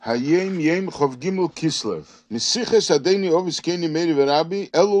Hayom Yom Chov Gimel Kislev. Sichos Adeni Ovis Keni Meiri Rabbi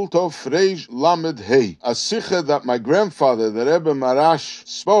Elul Tov Reish Lamed Hey. A Sicha that my grandfather, the Rebbe Maharash,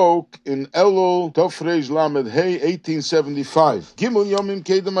 spoke in Elul Tov Reish Lamed Hey, 1875. Gimel Yomim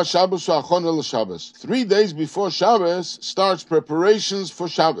Kedem HaShabbos Achon El Shabbos. 3 days before Shabbos starts preparations for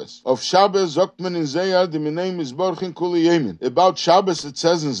Shabbos. Of Shabbos Zokman in Zohar the name is Borchin Kuli Yemin. About Shabbos it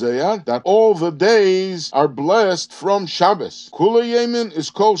says in Zohar that all the days are blessed from Shabbos. Kuli Yemin is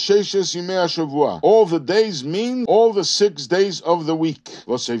called Sheishes Yimei HaShavua. All the days mean all the 6 days of the week.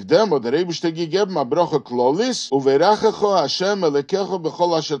 V'oseif dem od Rebbe gegeben a brocha klolis uverachecho Hashem elekecho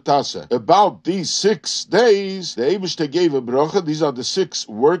b'chol asher taseh. About these 6 days, the Rebbe gave a brocha. These are the 6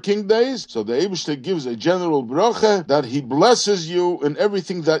 working days. So the Rebbe gives a general brocha that He blesses you in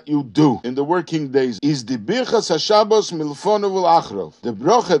everything that you do in the working days. Is the birchas haShabbos milfono v'lachrov. The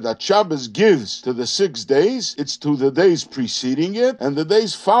brocha that Shabbos gives to the 6 days, it's to the days preceding it and the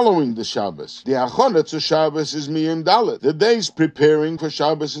days following the Shabbos. The achonah to Shabbos is miyim dalet. The days preparing for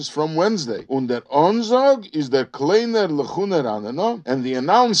Shabbos is from Wednesday. Und der Onzog is der kleiner Lechu neranenah, and the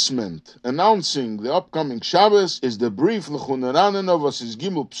announcing the upcoming Shabbos is the brief Lechu neranenah, was is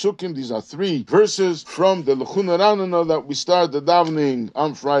gimel psukim. These are 3 verses from the Lechu neranenah that we start the davening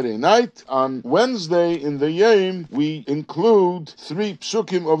on Friday night. On Wednesday in the Yom, we include 3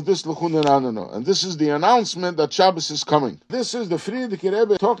 psukim of this Lechu neranenah, and this is the announcement that Shabbos is coming. This is the preceding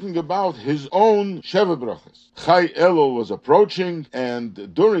Rebbe talking about his own Sheva brachas. Chai Elul was approaching,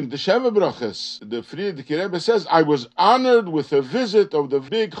 and during the Sheva brachas, the preceding Rebbe says, I was honored with a visit of the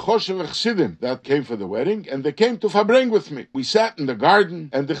big Choshev Chassidim that came for the wedding, and they came to Fabring with me. We sat in the garden,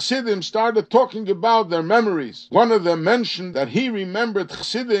 and the Chassidim started talking about their memories. One of them mentioned that he remembered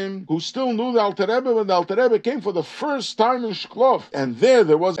Chassidim who still knew the Alter Rebbe when the Alter Rebbe came for the first time in Shklov. And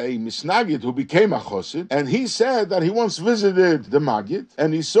there was a Misnagid who became a Chossid, and he said that he once visited the Magid,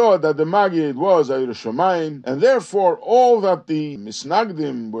 and he saw that the Magid was a Yerushalayim, and therefore all that the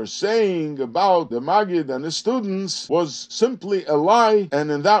Misnagdim were saying about the Magid and his students was simply a lie,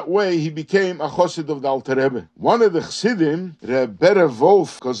 and in that way he became a Chosid of the Alter Rebbe. One of the Chassidim, Rebbe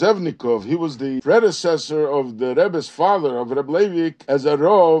Wolf Kozevnikov, he was the predecessor of the Rebbe's father, of Rebbe Levik, as a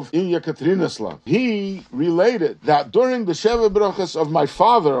Rov in Yekaterinoslav. He related that during the Sheva brachas of my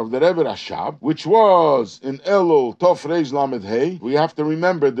father, of the Rebbe Rashab, which was in Elul Tov Reish Lamed Hey, we have to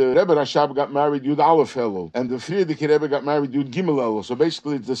remember the Rebbe Rashab got married Yud Aleph Elul, and the Frierdiker Rebbe got married Yud Gimel Elul, so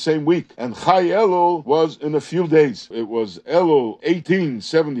basically it's the same week. And Chai Elul was in a few days. It was Elul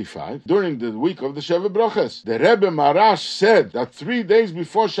 1875, during the week of the Sheva brachas. The Rebbe Maharash said that 3 days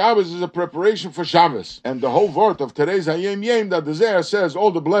before Shabbos is a preparation for Shabbos. And the whole word of today's Hayom Yom, that the Zohar says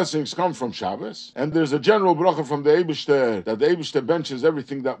all the blessings come from Shabbos. And there's a general bracha from the Eibishter, that the Eibishter benches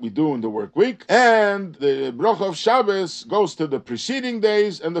everything that we do in the work week. And the bracha of Shabbos goes to the preceding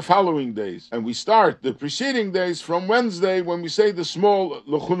days and the following days. And we start the preceding days from Wednesday when we say the small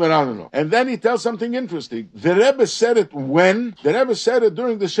Lechu neranenah. And then he tells something interesting. The Rebbe said it when? The Rebbe said it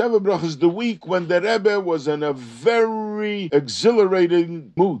during the Sheva brachas, the week when the Rebbe was in a very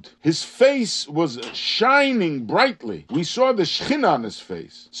exhilarating mood. His face was shining brightly. We saw the Shechina on his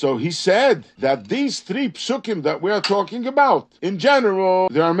face. So he said that these 3 psukim that we are talking about, in general,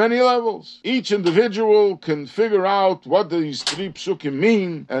 there are many levels. Each individual can figure out what these 3 psukim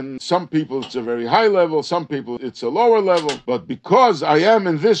mean, and some people it's a very high level, some people it's a lower level. But because I am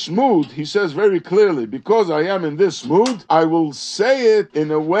in this mood, he says very clearly, because I am in this mood, I will say it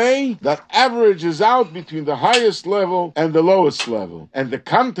in a way that averages out between the highest level and the lowest level. And the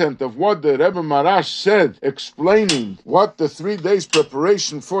content of what the Rebbe Maharash said, explaining what the 3 days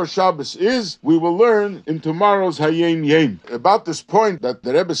preparation for Shabbos is, we will learn in tomorrow's Hayom Yom. About this point that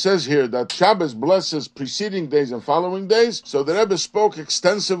the Rebbe says here, that Shabbos blesses preceding days and following days, so the Rebbe spoke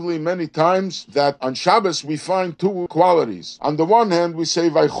extensively many times that on Shabbos we find 2 qualities. On the one hand, we say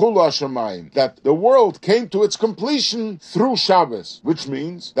Vaychulu Hashemayim, that the world came to its completion through Shabbos, which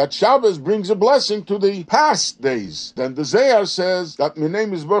means that Shabbos brings a blessing to the past days. Then the Zohar says that Minei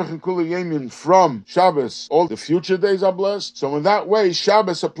Mizborchin Kuli Yemin, from Shabbos all the future days are blessed. So in that way,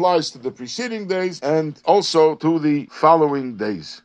 Shabbos applies to the preceding days and also to the following days.